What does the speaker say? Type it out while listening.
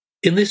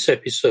In this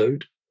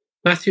episode,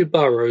 Matthew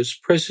Burrows,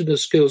 President of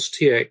Skills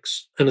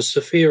TX and a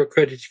SFIA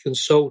accredited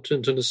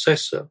consultant and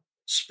assessor,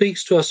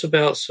 speaks to us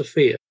about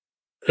SFIA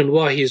and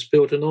why he has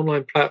built an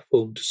online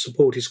platform to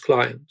support his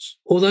clients.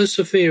 Although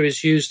SFIA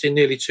is used in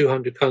nearly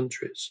 200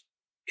 countries,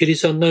 it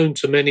is unknown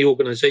to many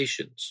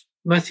organizations.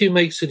 Matthew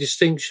makes a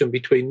distinction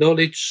between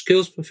knowledge,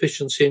 skills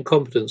proficiency and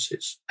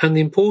competencies, and the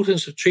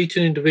importance of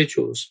treating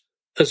individuals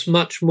as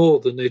much more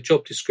than their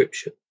job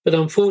description. But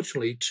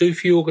unfortunately, too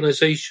few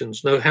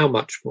organizations know how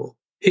much more.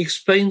 He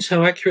explains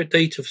how accurate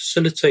data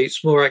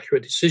facilitates more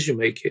accurate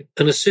decision-making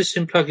and assists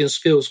in plugging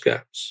skills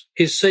gaps.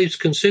 It saves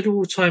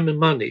considerable time and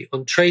money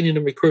on training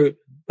and recruitment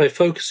by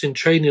focusing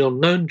training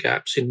on known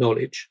gaps in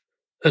knowledge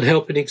and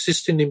helping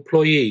existing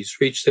employees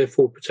reach their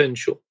full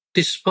potential.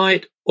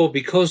 Despite or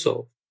because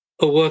of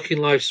a working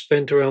life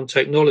spent around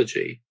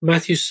technology,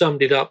 Matthew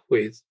summed it up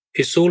with,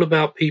 "It's all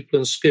about people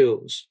and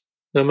skills,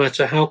 no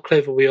matter how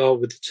clever we are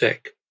with the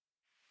tech."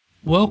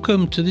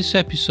 Welcome to this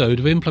episode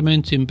of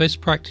Implementing Best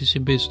Practice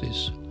in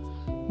Business.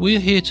 We're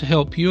here to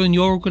help you and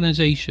your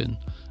organization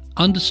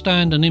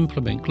understand and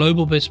implement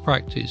global best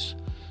practice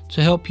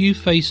to help you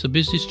face the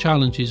business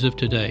challenges of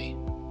today.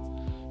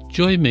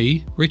 Join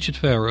me, Richard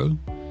Farrow,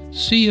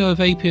 CEO of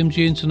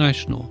APMG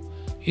International,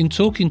 in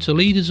talking to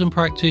leaders and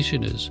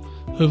practitioners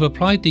who have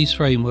applied these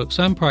frameworks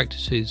and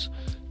practices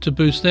to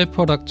boost their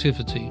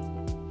productivity.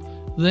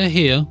 They're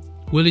here,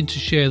 willing to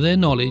share their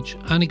knowledge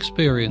and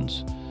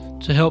experience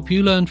to help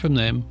you learn from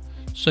them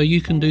so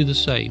you can do the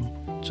same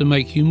to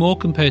make you more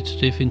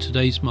competitive in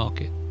today's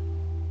market.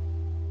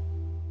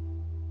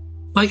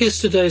 My guest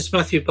today is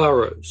Matthew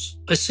Burrows.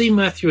 I see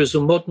Matthew as a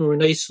modern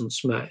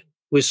Renaissance man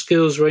with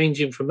skills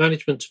ranging from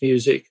management to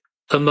music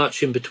and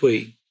much in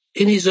between.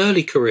 In his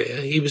early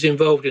career, he was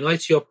involved in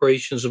IT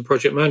operations and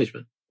project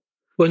management,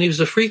 when he was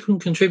a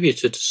frequent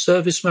contributor to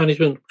service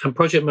management and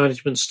project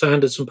management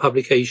standards and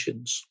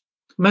publications.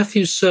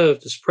 Matthew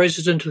served as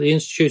president of the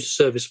Institute of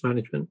Service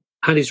Management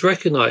and is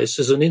recognized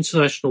as an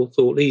international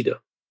thought leader.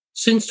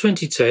 Since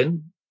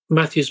 2010,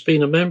 Matthew has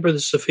been a member of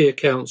the SFIA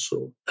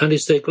Council and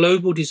is their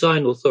global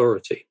design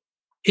authority.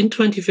 In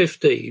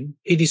 2015,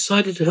 he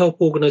decided to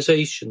help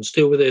organizations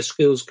deal with their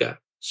skills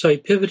gap, so he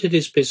pivoted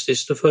his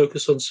business to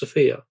focus on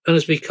SFIA and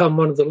has become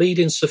one of the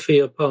leading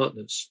SFIA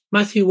partners.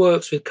 Matthew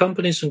works with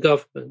companies and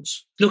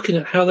governments, looking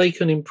at how they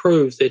can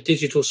improve their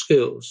digital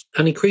skills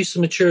and increase the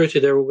maturity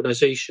of their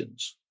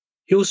organizations.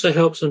 He also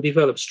helps them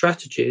develop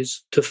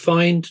strategies to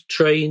find,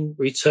 train,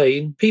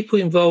 retain people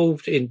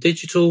involved in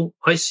digital,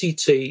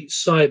 ICT,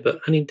 cyber,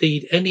 and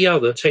indeed any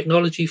other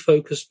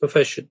technology-focused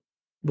profession.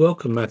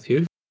 Welcome,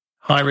 Matthew.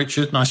 Hi,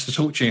 Richard. Nice to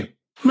talk to you.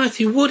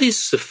 Matthew, what is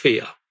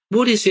SFIA?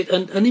 What is it?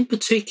 And in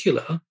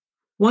particular,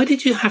 why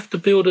did you have to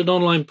build an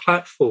online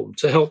platform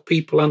to help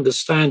people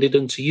understand it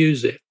and to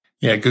use it?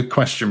 Yeah, good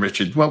question,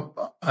 Richard.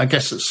 Well, I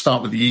guess let's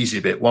start with the easy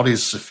bit. What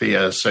is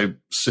SFIA? So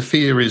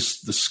SFIA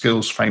is the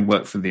skills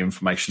framework for the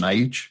information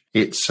age.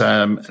 It's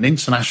an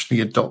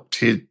internationally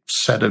adopted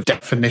set of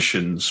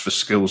definitions for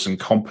skills and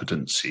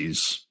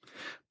competencies,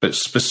 but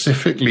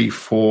specifically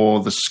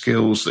for the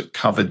skills that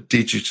cover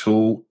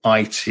digital,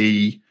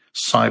 IT,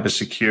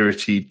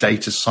 cybersecurity,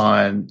 data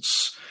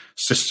science,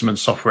 system and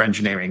software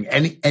engineering,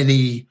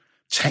 any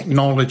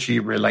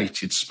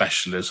technology-related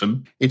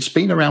specialism. It's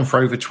been around for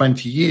over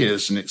 20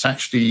 years, and it's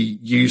actually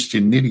used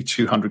in nearly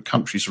 200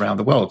 countries around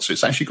the world. So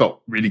it's actually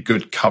got really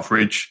good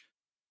coverage,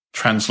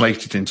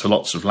 translated into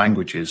lots of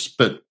languages.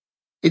 But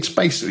it's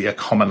basically a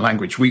common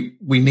language. We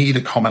need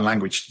a common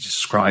language to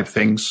describe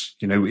things.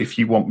 You know, if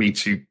you want me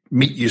to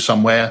meet you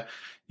somewhere,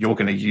 you're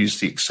going to use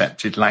the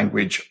accepted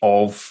language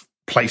of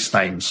place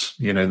names,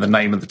 you know, the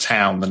name of the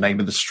town, the name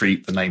of the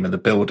street, the name of the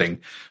building,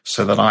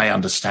 so that I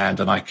understand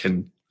and I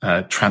can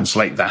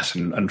translate that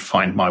and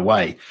find my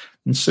way.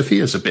 And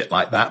SFIA is a bit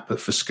like that, but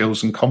for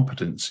skills and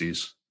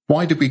competencies.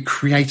 Why did we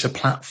create a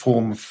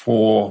platform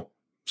for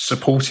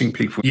supporting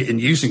people in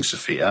using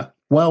SFIA?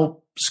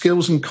 Well,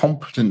 skills and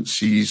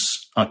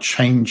competencies are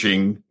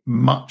changing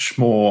much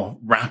more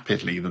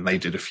rapidly than they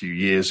did a few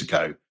years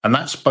ago. And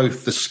that's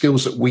both the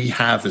skills that we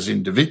have as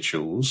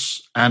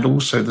individuals and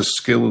also the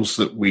skills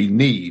that we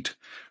need,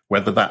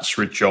 whether that's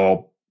for a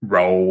job,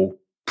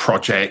 role,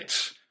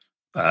 project,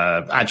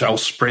 agile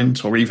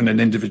sprint, or even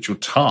an individual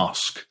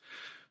task.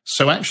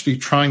 So actually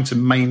trying to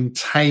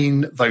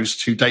maintain those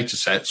two data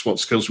sets, what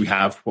skills we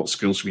have, what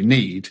skills we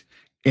need,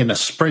 in a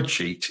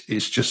spreadsheet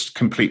is just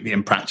completely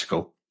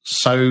impractical.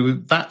 So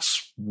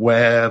that's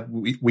where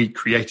we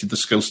created the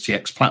Skills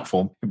TX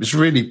platform. It was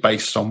really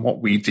based on what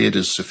we did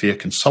as SFIA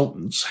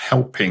consultants,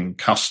 helping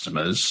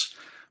customers,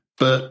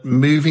 but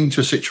moving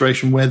to a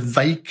situation where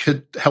they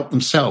could help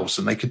themselves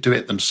and they could do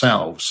it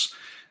themselves.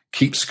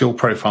 Keep skill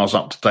profiles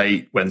up to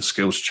date when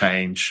skills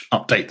change,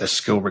 update their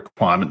skill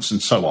requirements, and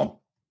so on.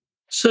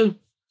 So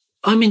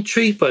I'm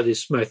intrigued by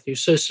this, Matthew.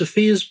 So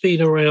SFIA's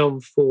been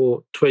around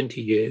for 20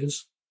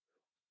 years.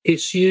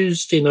 It's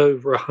used in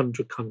over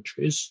 100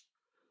 countries.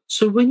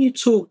 So when you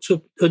talk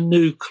to a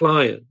new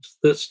client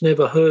that's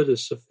never heard of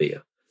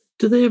SFIA,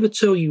 do they ever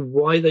tell you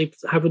why they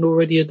haven't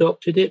already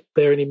adopted it,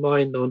 bearing in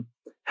mind on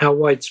how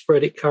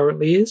widespread it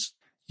currently is?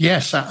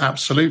 Yes,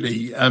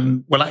 absolutely.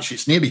 Well, actually,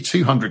 it's nearly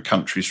 200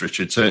 countries,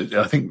 Richard. So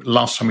I think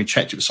last time we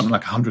checked, it was something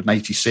like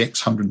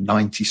 186,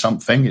 190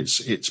 something.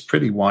 It's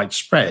pretty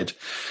widespread.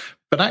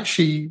 But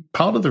actually,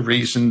 part of the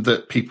reason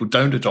that people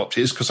don't adopt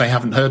it is because they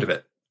haven't heard of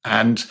it.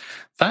 And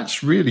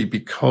that's really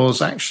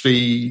because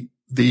actually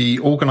the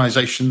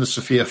organization, the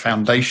SFIA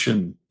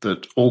Foundation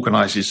that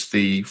organizes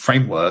the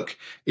framework,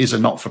 is a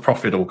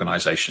not-for-profit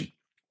organization.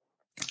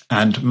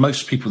 And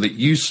most people that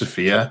use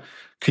SFIA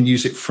can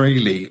use it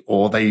freely,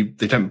 or they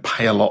don't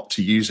pay a lot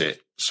to use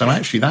it. So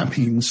actually that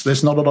means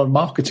there's not a lot of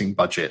marketing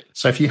budget.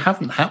 So if you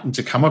haven't happened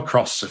to come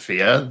across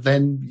SFIA,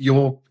 then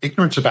you're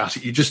ignorant about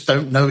it. You just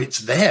don't know it's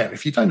there.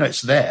 If you don't know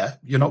it's there,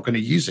 you're not going to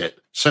use it.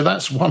 So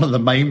that's one of the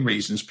main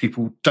reasons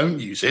people don't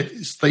use it,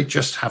 is they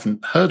just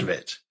haven't heard of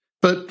it.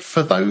 But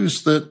for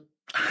those that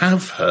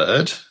have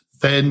heard,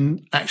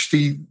 then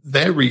actually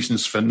their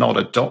reasons for not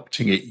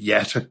adopting it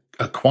yet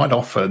are quite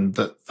often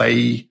that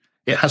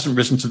it hasn't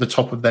risen to the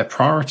top of their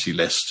priority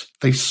list.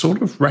 They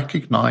sort of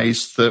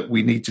recognize that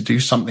we need to do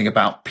something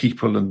about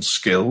people and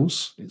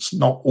skills. It's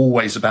not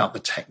always about the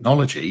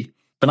technology,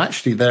 but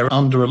actually they're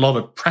under a lot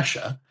of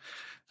pressure.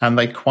 And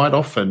they quite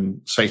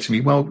often say to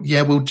me, well,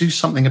 yeah, we'll do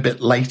something a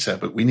bit later,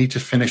 but we need to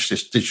finish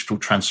this digital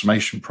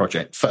transformation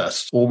project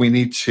first, or we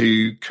need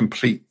to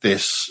complete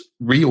this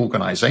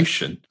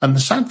reorganization. And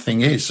the sad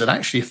thing is that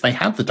actually, if they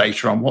had the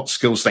data on what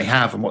skills they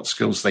have and what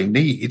skills they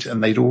need,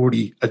 and they'd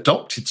already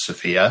adopted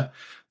SFIA,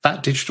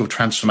 that digital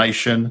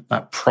transformation,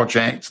 that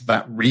project,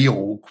 that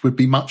reorg would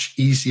be much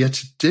easier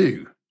to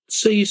do.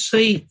 So you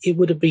say it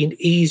would have been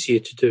easier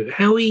to do.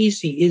 How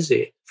easy is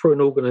it for an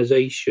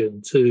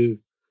organization to,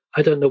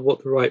 I don't know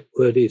what the right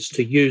word is,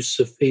 to use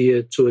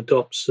SFIA, to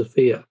adopt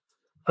SFIA?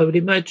 I would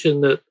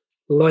imagine that,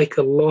 like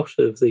a lot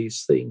of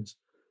these things,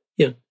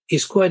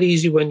 it's quite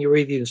easy when you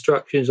read the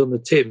instructions on the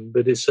tin,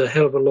 but it's a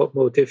hell of a lot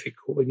more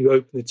difficult when you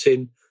open the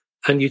tin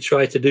and you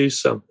try to do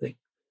something.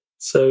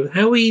 So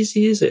how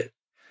easy is it?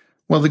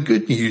 Well, the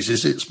good news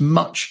is it's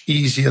much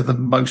easier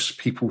than most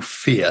people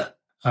fear.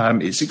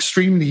 It's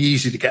extremely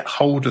easy to get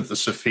hold of the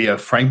SFIA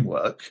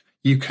framework.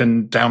 You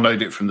can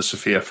download it from the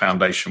SFIA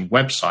Foundation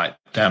website,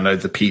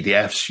 download the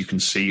PDFs, you can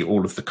see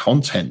all of the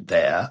content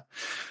there.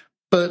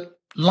 But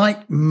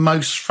like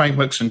most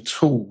frameworks and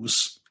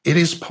tools, it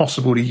is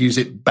possible to use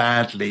it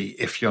badly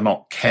if you're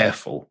not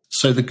careful.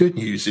 So the good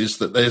news is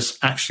that there's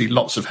actually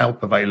lots of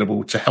help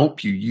available to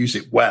help you use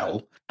it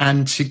well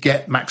and to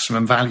get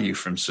maximum value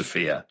from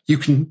SFIA. You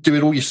can do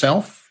it all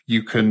yourself.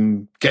 You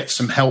can get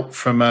some help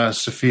from a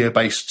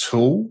SFIA-based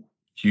tool.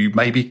 You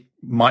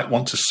might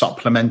want to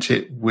supplement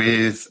it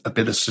with a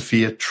bit of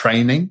SFIA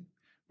training,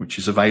 which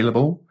is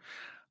available,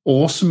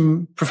 or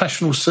some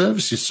professional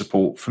services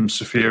support from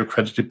SFIA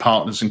accredited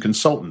partners and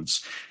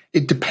consultants.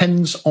 It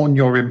depends on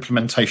your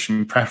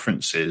implementation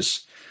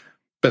preferences,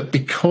 but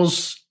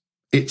because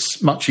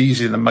it's much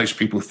easier than most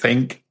people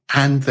think,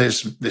 and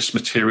there's this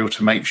material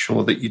to make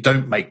sure that you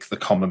don't make the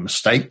common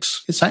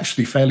mistakes, it's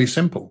actually fairly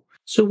simple.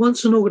 So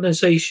once an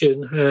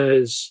organization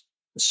has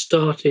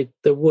started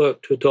the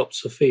work to adopt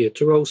SFIA,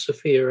 to roll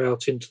SFIA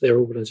out into their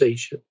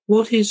organization,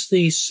 what is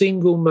the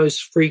single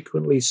most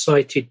frequently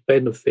cited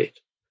benefit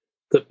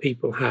that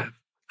people have?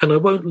 And I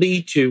won't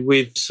lead you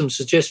with some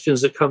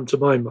suggestions that come to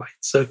my mind.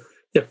 So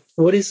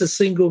what is the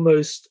single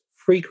most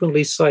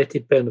frequently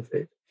cited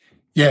benefit?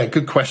 Yeah,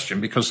 good question,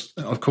 because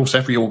of course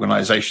every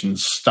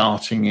organization's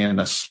starting in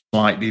a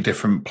slightly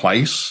different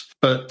place.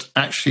 But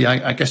actually,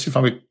 I guess if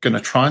I were going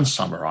to try and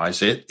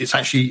summarize it, it's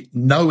actually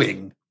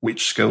knowing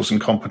which skills and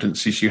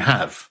competencies you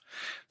have.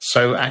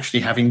 So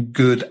actually having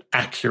good,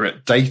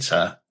 accurate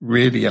data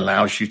really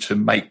allows you to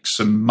make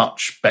some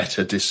much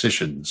better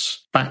decisions.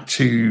 Back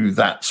to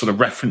that sort of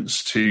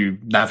reference to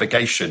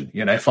navigation,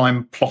 if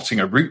I'm plotting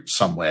a route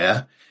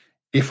somewhere,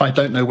 if I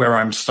don't know where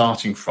I'm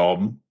starting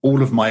from,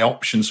 all of my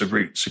options of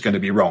routes are going to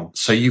be wrong.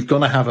 So you've got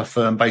to have a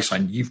firm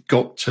baseline. You've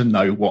got to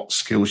know what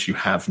skills you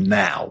have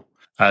now.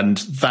 And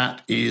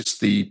that is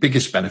the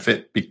biggest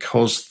benefit,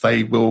 because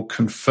they will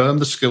confirm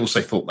the skills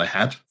they thought they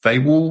had. They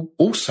will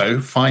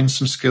also find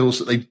some skills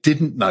that they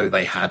didn't know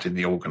they had in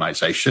the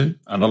organization.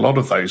 And a lot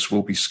of those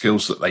will be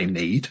skills that they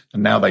need.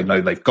 And now they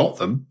know they've got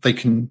them, they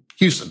can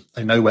use them.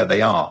 They know where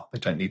they are. They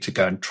don't need to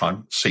go and try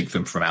and seek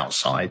them from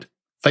outside.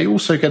 They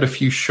also get a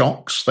few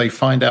shocks. They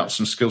find out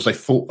some skills they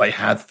thought they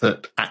had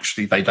that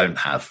actually they don't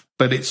have.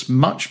 But it's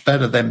much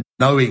better them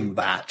knowing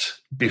that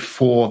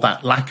before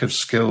that lack of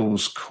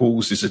skills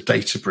causes a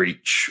data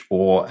breach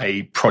or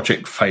a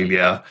project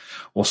failure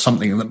or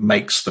something that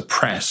makes the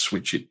press,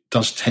 which it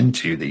does tend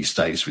to these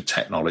days with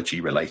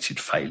technology-related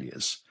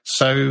failures.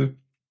 So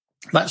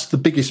that's the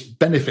biggest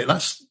benefit.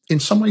 That's in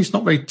some ways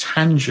not very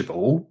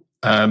tangible,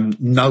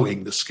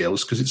 knowing the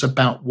skills, because it's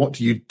about what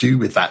do you do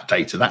with that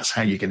data. That's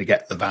how you're going to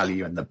get the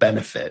value and the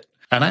benefit.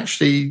 And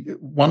actually,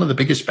 one of the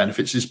biggest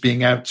benefits is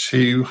being able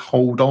to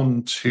hold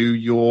on to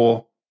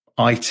your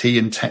IT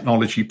and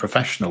technology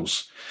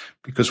professionals.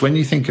 Because when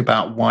you think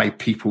about why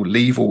people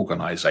leave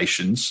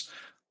organizations,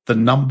 the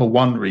number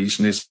one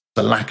reason is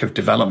the lack of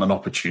development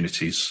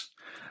opportunities.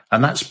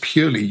 And that's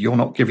purely you're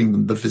not giving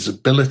them the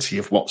visibility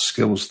of what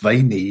skills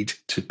they need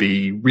to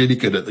be really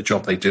good at the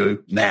job they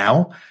do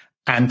now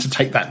and to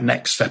take that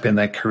next step in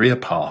their career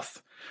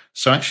path.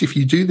 So actually, if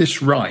you do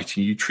this right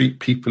and you treat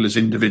people as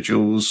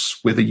individuals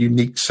with a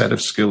unique set of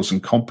skills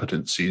and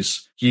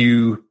competencies,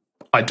 you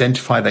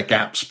identify their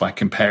gaps by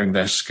comparing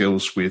their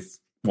skills with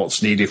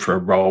what's needed for a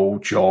role,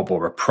 job,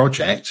 or a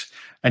project,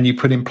 and you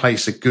put in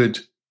place a good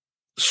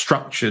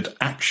structured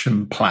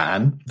action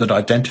plan that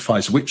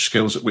identifies which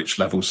skills at which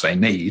levels they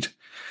need,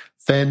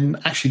 then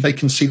actually they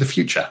can see the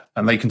future,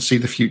 and they can see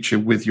the future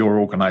with your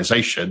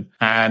organization,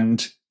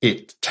 and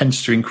it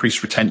tends to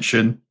increase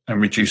retention and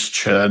reduce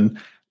churn,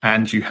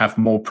 and you have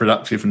more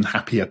productive and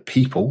happier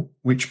people,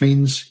 which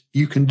means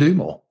you can do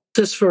more.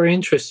 That's very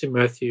interesting,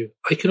 Matthew.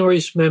 I can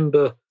always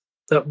remember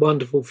that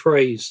wonderful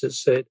phrase that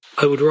said,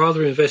 I would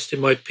rather invest in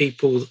my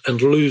people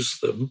and lose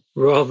them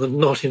rather than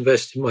not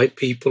invest in my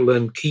people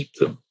and keep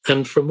them.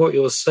 And from what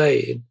you're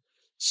saying,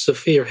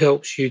 SFIA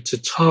helps you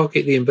to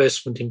target the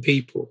investment in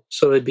people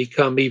so they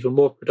become even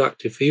more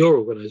productive for your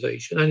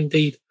organization and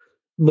indeed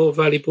more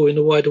valuable in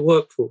the wider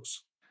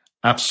workforce.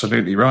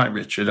 Absolutely right,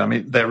 Richard. I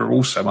mean, there are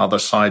also other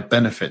side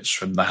benefits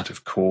from that,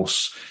 of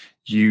course.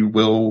 You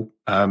will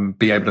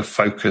be able to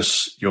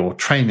focus your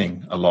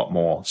training a lot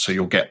more. So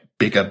you'll get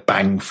bigger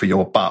bang for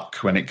your buck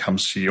when it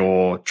comes to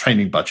your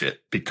training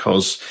budget,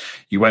 because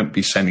you won't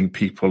be sending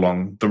people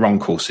on the wrong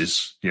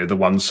courses, the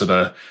ones that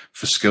are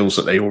for skills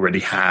that they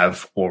already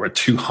have or are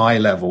too high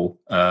level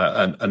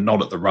and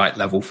not at the right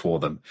level for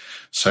them.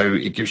 So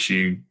it gives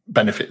you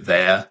benefit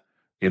there.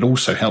 It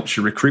also helps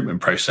your recruitment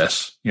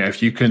process.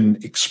 If you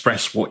can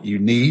express what you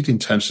need in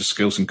terms of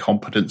skills and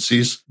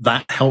competencies,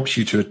 that helps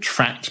you to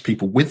attract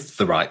people with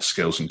the right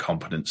skills and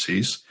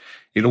competencies.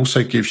 It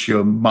also gives you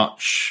a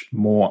much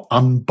more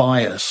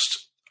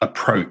unbiased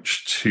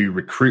approach to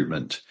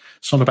recruitment.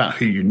 It's not about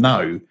who you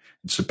know.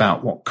 It's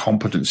about what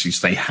competencies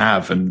they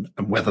have and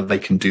whether they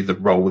can do the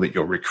role that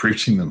you're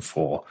recruiting them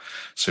for.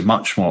 So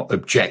much more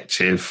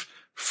objective,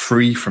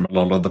 free from a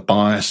lot of the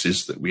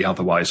biases that we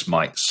otherwise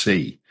might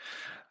see.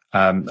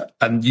 And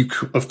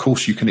of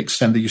course, you can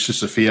extend the use of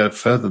SFIA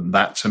further than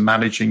that to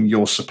managing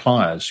your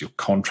suppliers, your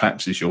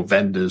contractors, your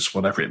vendors,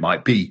 whatever it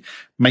might be,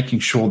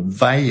 making sure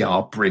they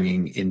are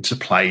bringing into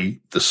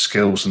play the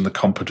skills and the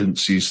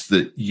competencies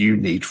that you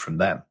need from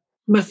them.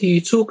 Matthew,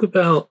 you talk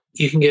about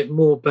you can get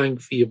more bang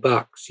for your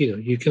bucks.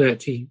 You can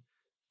actually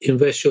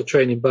invest your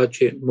training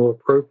budget more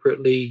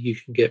appropriately. You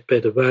can get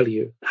better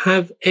value.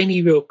 Have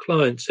any real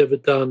clients ever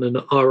done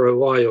an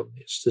ROI on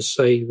this to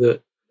say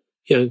that,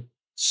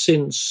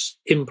 since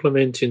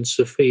implementing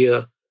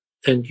SFIA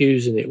and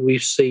using it,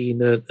 we've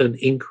seen an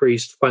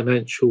increased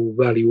financial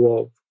value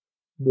of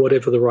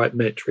whatever the right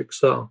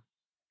metrics are?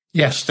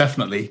 Yes,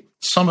 definitely.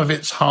 Some of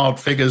it's hard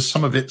figures,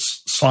 some of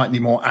it's slightly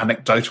more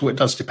anecdotal. It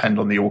does depend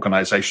on the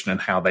organization and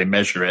how they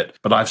measure it.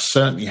 But I've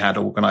certainly had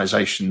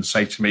organizations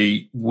say to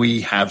me,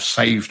 we have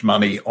saved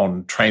money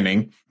on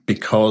training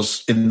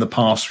because in the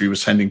past we were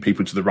sending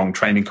people to the wrong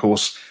training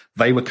course.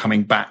 They were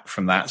coming back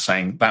from that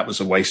saying that was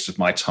a waste of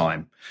my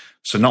time.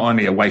 So not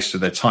only a waste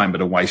of their time,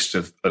 but a waste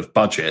of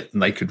budget,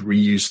 and they could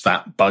reuse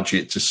that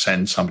budget to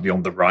send somebody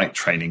on the right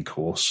training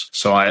course.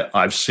 So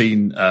I've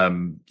seen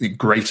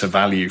greater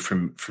value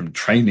from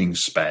training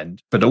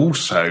spend, but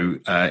also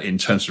in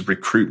terms of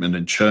recruitment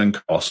and churn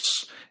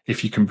costs.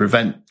 If you can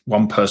prevent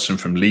one person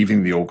from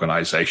leaving the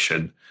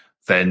organization,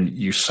 then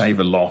you save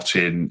a lot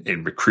in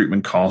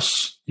recruitment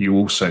costs. You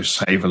also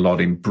save a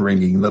lot in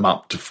bringing them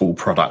up to full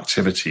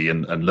productivity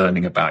and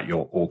learning about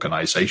your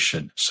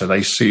organization. So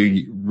they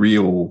see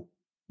real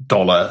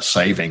dollar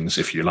savings,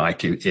 if you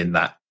like, in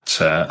that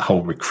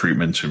whole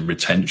recruitment and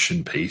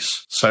retention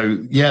piece.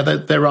 So yeah,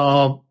 there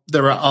are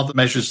other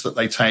measures that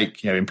they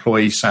take,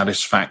 employee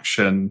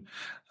satisfaction,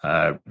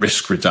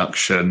 risk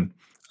reduction.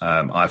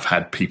 I've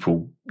had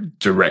people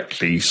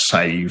directly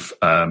save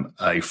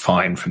a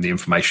fine from the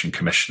Information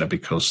Commissioner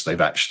because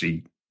they've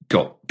actually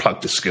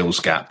plugged a skills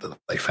gap that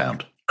they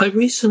found. I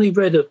recently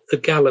read a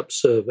Gallup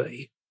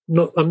survey.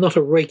 I'm not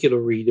a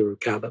regular reader of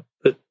Gallup,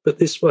 but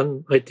this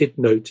one I did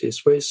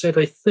notice where it said,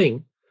 I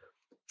think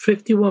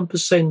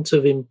 51%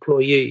 of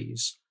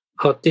employees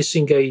are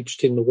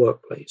disengaged in the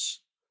workplace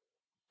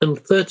and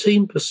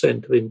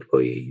 13% of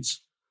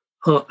employees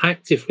are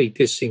actively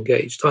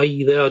disengaged,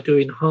 i.e. they are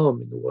doing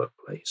harm in the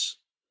workplace.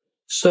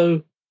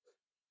 So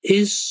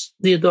is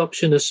the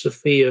adoption of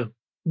SFIA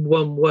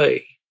one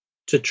way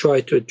to try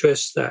to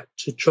address that,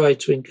 to try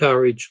to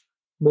encourage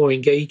more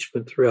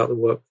engagement throughout the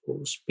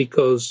workforce?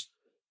 Because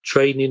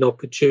training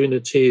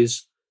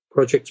opportunities,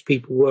 projects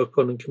people work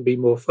on and can be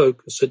more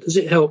focused. So does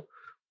it help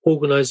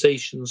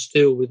organizations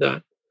deal with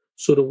that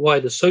sort of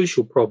wider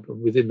social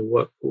problem within the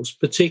workforce,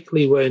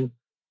 particularly when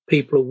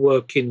people are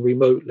working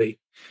remotely?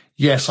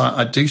 Yes,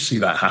 I do see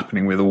that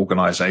happening with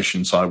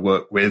organizations I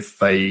work with.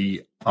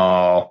 They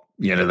are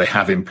they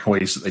have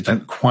employees that they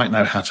don't quite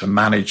know how to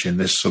manage in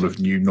this sort of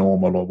new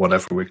normal or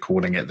whatever we're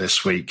calling it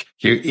this week.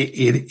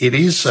 It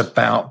is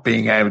about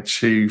being able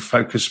to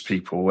focus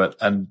people.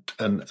 And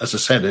as I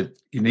said,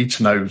 you need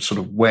to know sort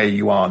of where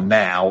you are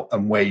now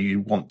and where you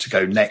want to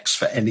go next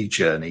for any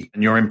journey.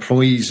 And your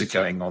employees are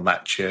going on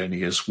that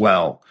journey as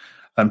well.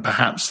 And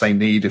perhaps they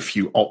need a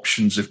few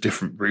options of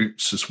different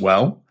routes as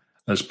well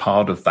as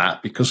part of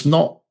that, because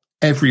not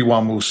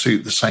everyone will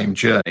suit the same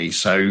journey.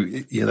 So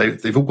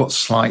they've all got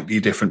slightly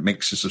different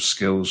mixes of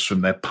skills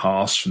from their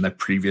past, from their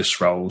previous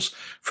roles,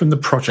 from the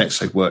projects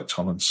they've worked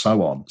on, and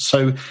so on.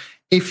 So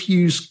if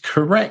used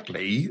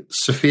correctly,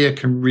 SFIA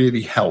can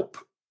really help.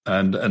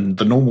 And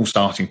the normal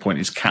starting point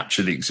is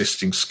capture the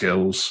existing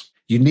skills.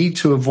 You need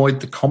to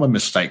avoid the common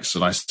mistakes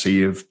that I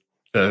see of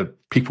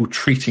people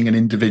treating an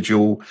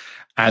individual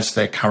as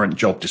their current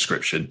job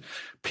description.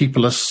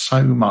 People are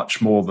so much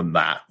more than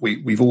that.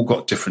 We've all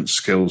got different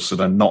skills that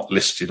are not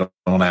listed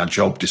on our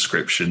job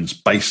descriptions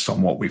based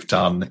on what we've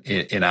done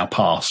in our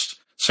past.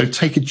 So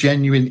take a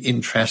genuine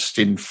interest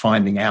in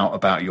finding out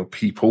about your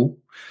people,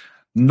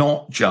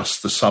 not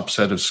just the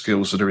subset of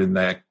skills that are in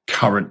their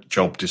current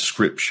job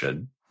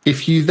description.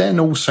 If you then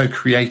also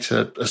create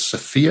a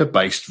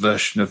SFIA-based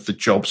version of the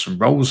jobs and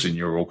roles in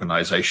your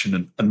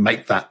organization and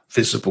make that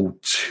visible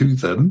to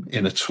them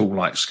in a tool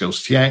like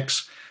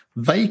SkillsTX,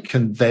 they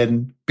can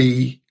then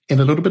be in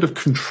a little bit of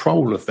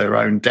control of their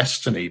own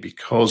destiny,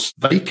 because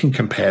they can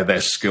compare their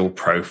skill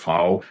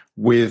profile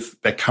with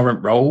their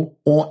current role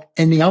or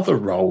any other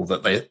role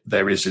that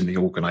there is in the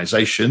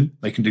organization.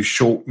 They can do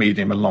short,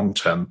 medium, and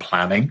long-term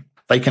planning.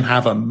 They can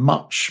have a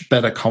much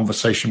better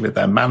conversation with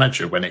their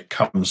manager when it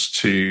comes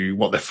to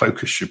what their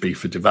focus should be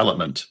for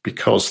development,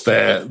 because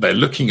they're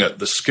looking at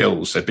the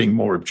skills, they're being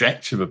more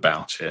objective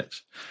about it.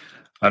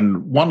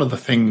 And one of the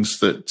things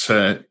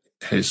that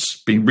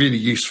has been really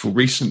useful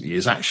recently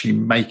is actually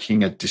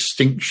making a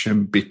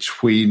distinction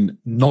between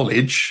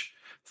knowledge,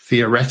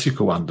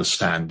 theoretical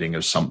understanding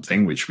of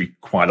something, which we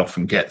quite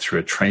often get through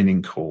a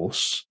training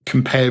course,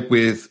 compared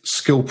with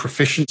skill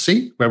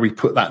proficiency, where we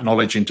put that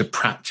knowledge into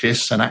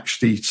practice and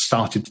actually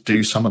started to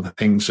do some of the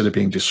things that are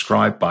being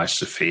described by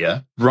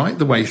SFIA, right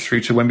the way through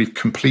to when we've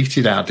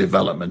completed our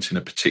development in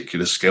a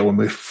particular skill and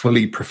we're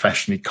fully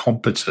professionally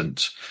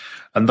competent.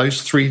 And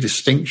those three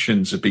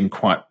distinctions have been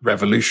quite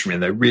revolutionary,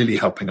 and they're really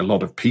helping a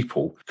lot of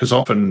people, because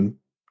often,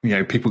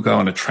 people go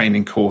on a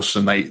training course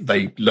and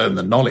they learn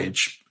the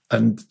knowledge,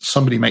 and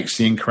somebody makes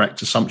the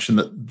incorrect assumption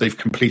that they've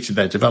completed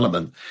their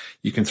development.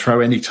 You can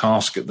throw any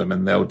task at them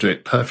and they'll do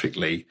it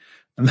perfectly,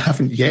 and they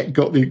haven't yet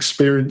got the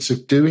experience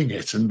of doing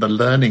it and the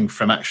learning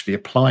from actually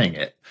applying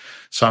it.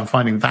 So I'm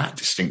finding that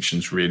distinction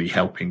is really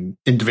helping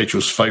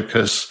individuals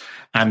focus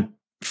and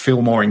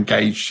feel more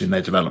engaged in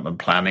their development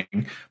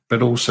planning,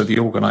 but also the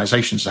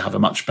organizations to have a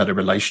much better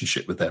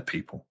relationship with their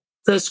people.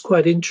 That's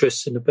quite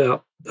interesting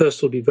about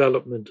personal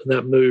development and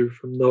that move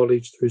from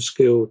knowledge through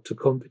skill to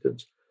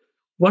competence.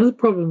 One of the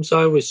problems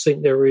I always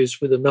think there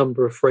is with a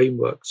number of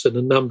frameworks and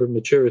a number of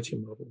maturity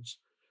models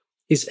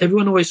is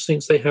everyone always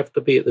thinks they have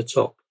to be at the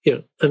top.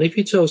 And if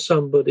you tell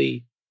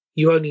somebody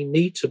you only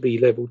need to be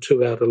level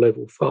 2 out of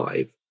level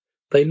 5,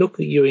 they look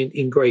at you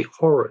in great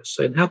horror,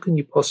 saying, how can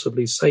you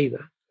possibly say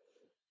that?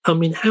 I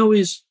mean, how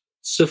is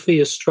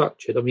SFIA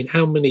structured? I mean,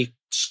 how many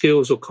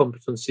skills or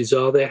competencies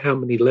are there? How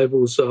many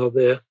levels are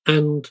there?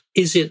 And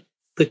is it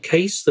the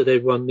case that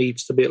everyone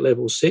needs to be at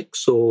level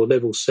 6 or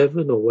level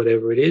 7 or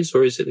whatever it is?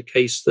 Or is it the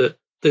case that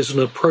there's an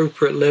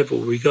appropriate level,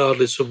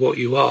 regardless of what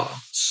you are,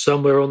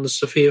 somewhere on the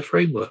SFIA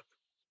framework?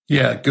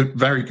 Yeah,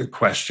 very good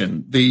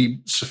question. The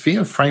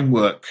SFIA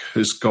framework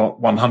has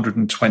got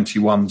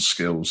 121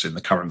 skills in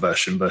the current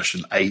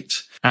version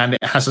 8, and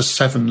it has a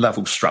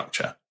 7-level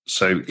structure.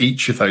 So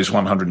each of those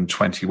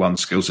 121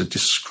 skills are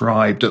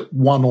described at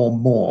one or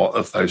more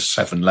of those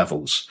 7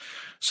 levels.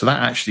 So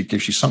that actually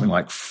gives you something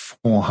like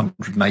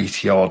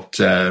 480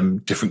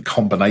 odd different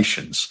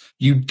combinations.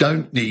 You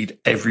don't need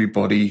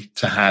everybody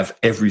to have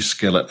every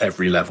skill at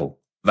every level.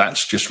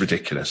 That's just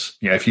ridiculous.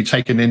 If you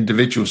take an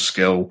individual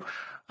skill,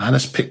 and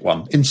let's pick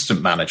one,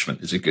 instant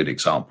management is a good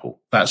example.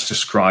 That's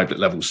described at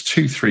levels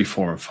 2, 3,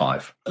 4, and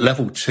 5. At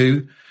level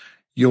 2,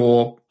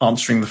 you're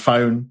answering the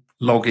phone,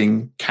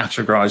 logging,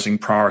 categorizing,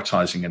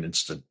 prioritizing an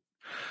incident.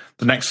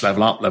 The next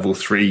level up, level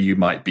 3, you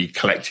might be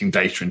collecting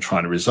data and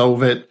trying to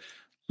resolve it.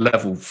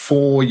 Level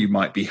 4, you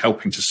might be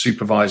helping to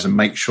supervise and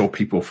make sure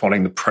people are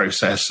following the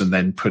process and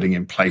then putting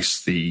in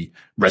place the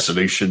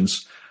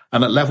resolutions.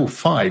 And at level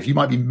 5, you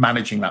might be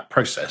managing that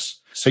process.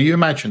 So you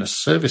imagine a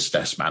service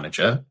desk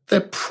manager,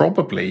 they're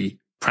probably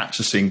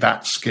practicing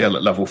that skill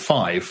at level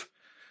 5,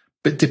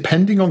 but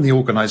depending on the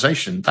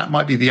organization, that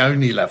might be the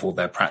only level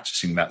they're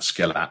practicing that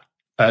skill at.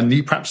 And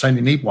you perhaps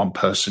only need one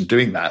person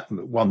doing that,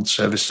 one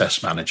service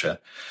desk manager.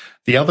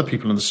 The other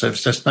people on the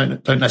service desk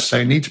don't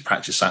necessarily need to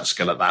practice that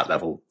skill at that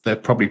level. They're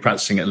probably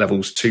practicing at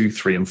levels 2,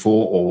 3, and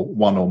 4, or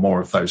one or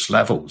more of those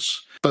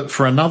levels. But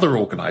for another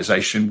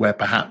organization where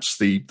perhaps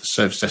the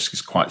service desk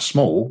is quite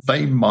small,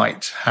 they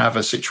might have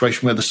a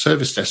situation where the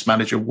service desk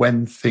manager,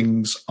 when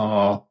things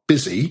are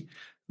busy,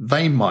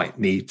 they might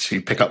need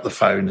to pick up the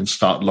phone and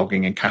start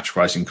logging and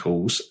categorizing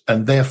calls.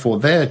 And therefore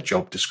their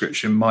job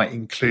description might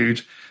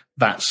include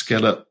that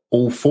skill at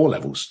all 4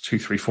 levels, 2,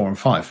 3, 4, and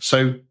 5.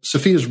 So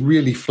SFIA is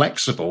really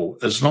flexible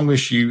as long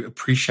as you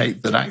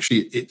appreciate that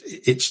actually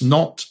it's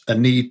not a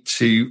need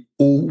to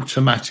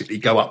automatically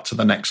go up to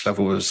the next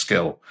level of a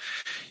skill.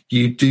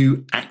 You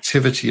do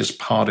activity as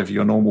part of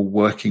your normal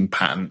working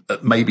pattern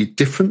at maybe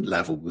different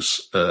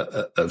levels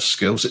of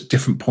skills at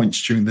different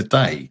points during the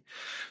day.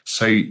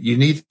 So you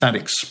need that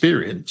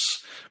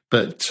experience,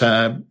 but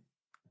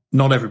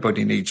not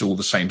everybody needs all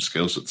the same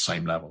skills at the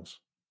same levels.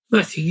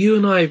 Matthew, you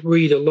and I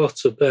read a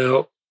lot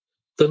about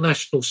the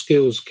national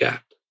skills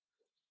gap,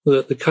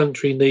 that the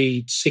country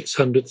needs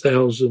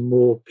 600,000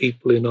 more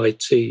people in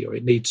IT, or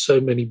it needs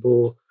so many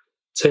more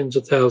tens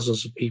of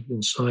thousands of people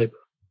in cyber.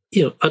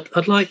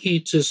 I'd like you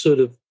to sort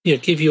of,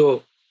 give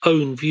your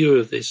own view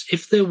of this.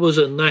 If there was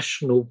a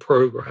national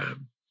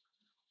program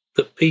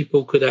that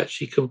people could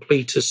actually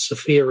complete a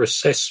SFIA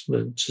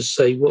assessment to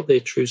say what their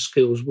true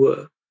skills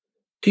were,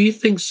 do you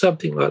think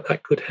something like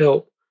that could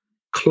help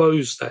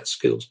close that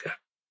skills gap?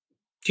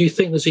 Do you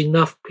think there's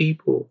enough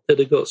people that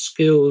have got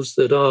skills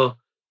that are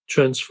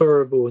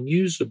transferable and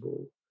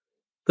usable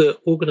that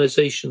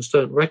organizations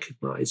don't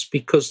recognize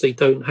because they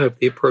don't have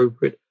the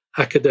appropriate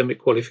academic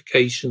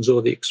qualifications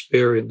or the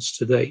experience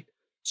to date?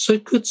 So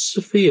could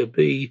SFIA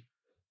be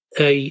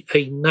a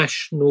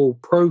national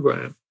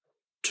program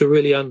to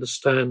really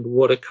understand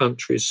what a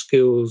country's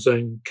skills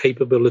and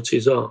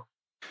capabilities are?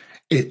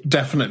 It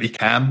definitely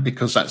can,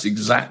 because that's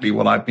exactly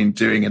what I've been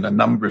doing in a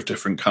number of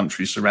different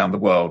countries around the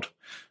world.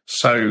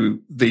 So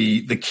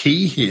the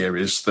key here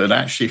is that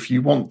actually, if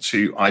you want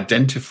to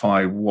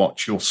identify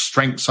what your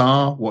strengths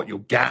are, what your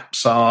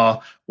gaps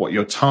are, what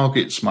your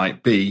targets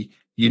might be,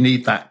 you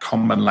need that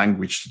common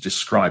language to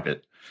describe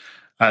it.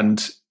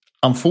 And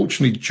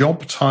unfortunately,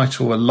 job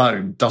title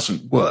alone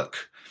doesn't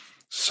work.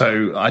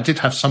 So I did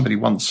have somebody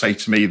once say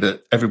to me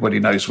that everybody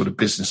knows what a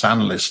business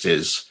analyst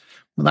is.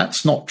 Well,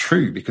 that's not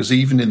true, because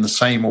even in the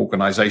same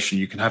organization,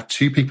 you can have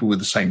 2 people with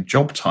the same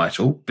job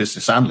title,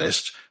 business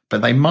analyst,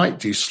 but they might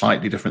do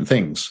slightly different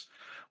things.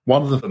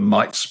 One of them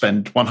might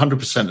spend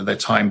 100% of their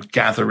time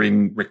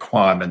gathering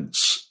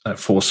requirements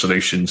for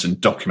solutions and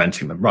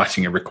documenting them,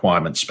 writing a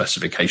requirement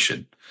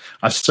specification.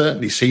 I've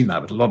certainly seen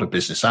that with a lot of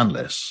business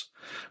analysts.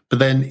 But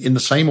then in the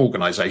same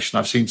organization,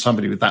 I've seen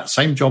somebody with that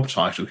same job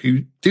title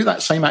who do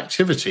that same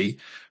activity,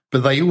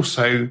 but they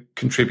also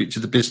contribute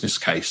to the business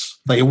case.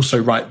 They also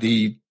write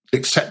the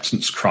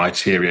acceptance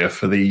criteria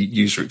for the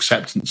user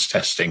acceptance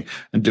testing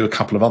and do a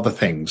couple of other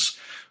things.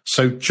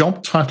 So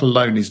job title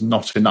alone is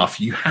not enough.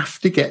 You have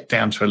to get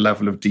down to a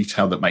level of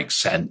detail that makes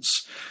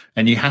sense,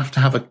 and you have to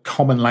have a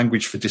common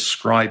language for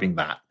describing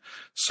that.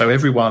 So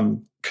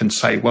everyone can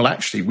say, well,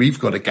 actually, we've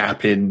got a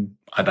gap in,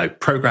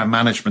 program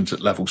management at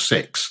level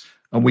 6,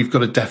 and we've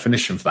got a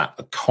definition for that,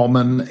 a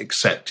common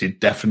accepted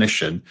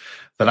definition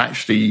that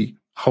actually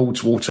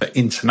holds water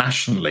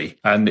internationally.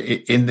 And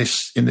in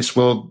this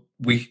world,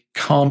 we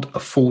can't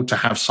afford to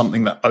have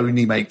something that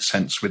only makes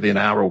sense within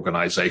our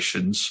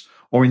organizations,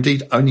 or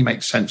indeed only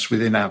makes sense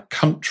within our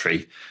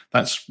country.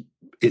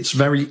 It's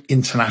very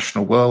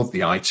international world,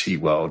 the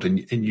IT world,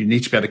 and you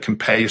need to be able to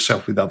compare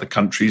yourself with other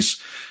countries.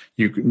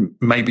 You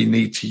maybe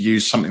need to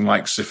use something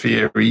like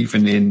SFIA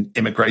even in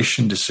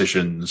immigration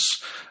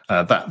decisions.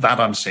 That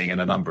I'm seeing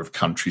in a number of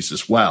countries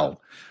as well.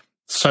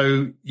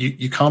 So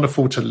you can't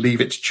afford to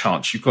leave it to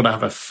chance. You've got to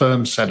have a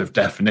firm set of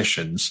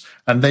definitions,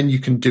 and then you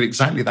can do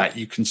exactly that.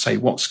 You can say,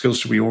 what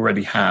skills do we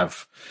already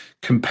have?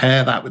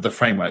 Compare that with the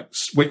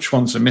frameworks. Which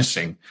ones are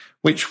missing?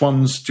 Which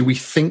ones do we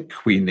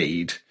think we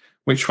need?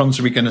 Which ones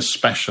are we going to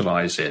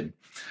specialize in?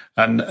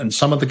 And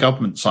some of the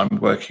governments I'm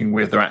working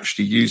with are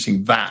actually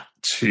using that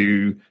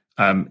to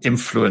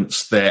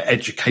influence their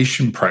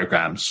education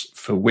programs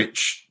for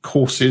which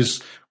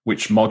courses,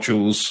 which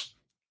modules,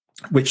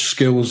 which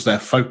skills they're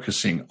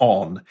focusing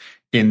on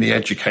in the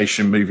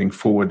education moving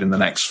forward in the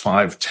next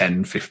 5,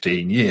 10,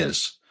 15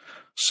 years.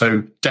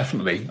 So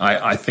definitely,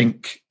 I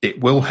think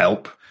it will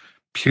help,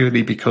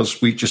 purely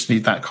because we just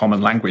need that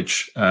common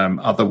language.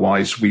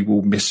 Otherwise, we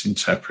will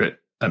misinterpret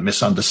and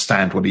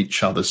misunderstand what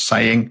each other's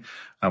saying,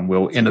 and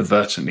we'll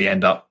inadvertently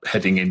end up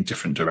heading in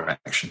different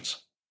directions.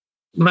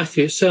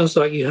 Matthew, it sounds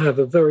like you have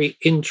a very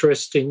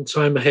interesting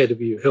time ahead of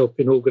you,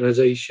 helping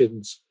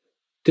organizations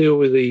deal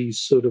with these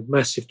sort of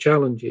massive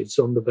challenges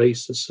on the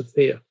basis of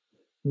SFIA.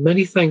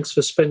 Many thanks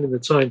for spending the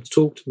time to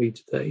talk to me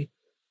today,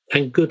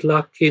 and good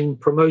luck in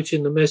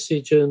promoting the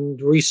message and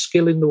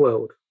reskilling the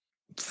world.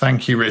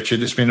 Thank you,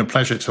 Richard. It's been a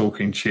pleasure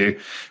talking to you.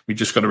 We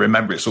just got to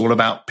remember it's all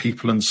about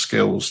people and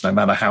skills, no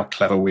matter how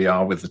clever we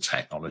are with the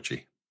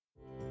technology.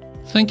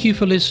 Thank you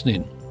for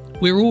listening.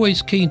 We're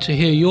always keen to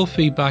hear your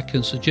feedback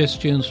and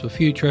suggestions for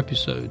future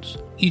episodes.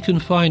 You can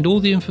find all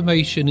the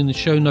information in the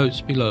show notes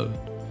below.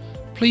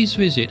 Please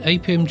visit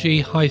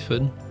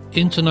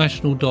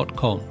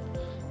apmg-international.com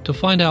to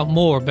find out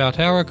more about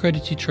our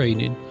accredited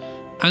training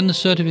and the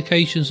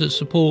certifications that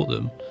support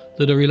them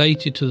that are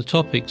related to the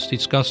topics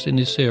discussed in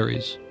this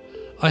series.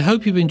 I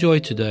hope you've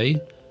enjoyed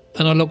today,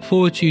 and I look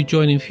forward to you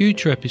joining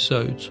future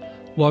episodes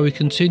while we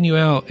continue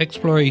our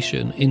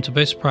exploration into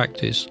best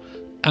practice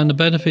and the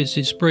benefits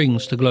it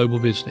brings to global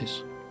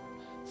business.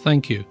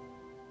 Thank you.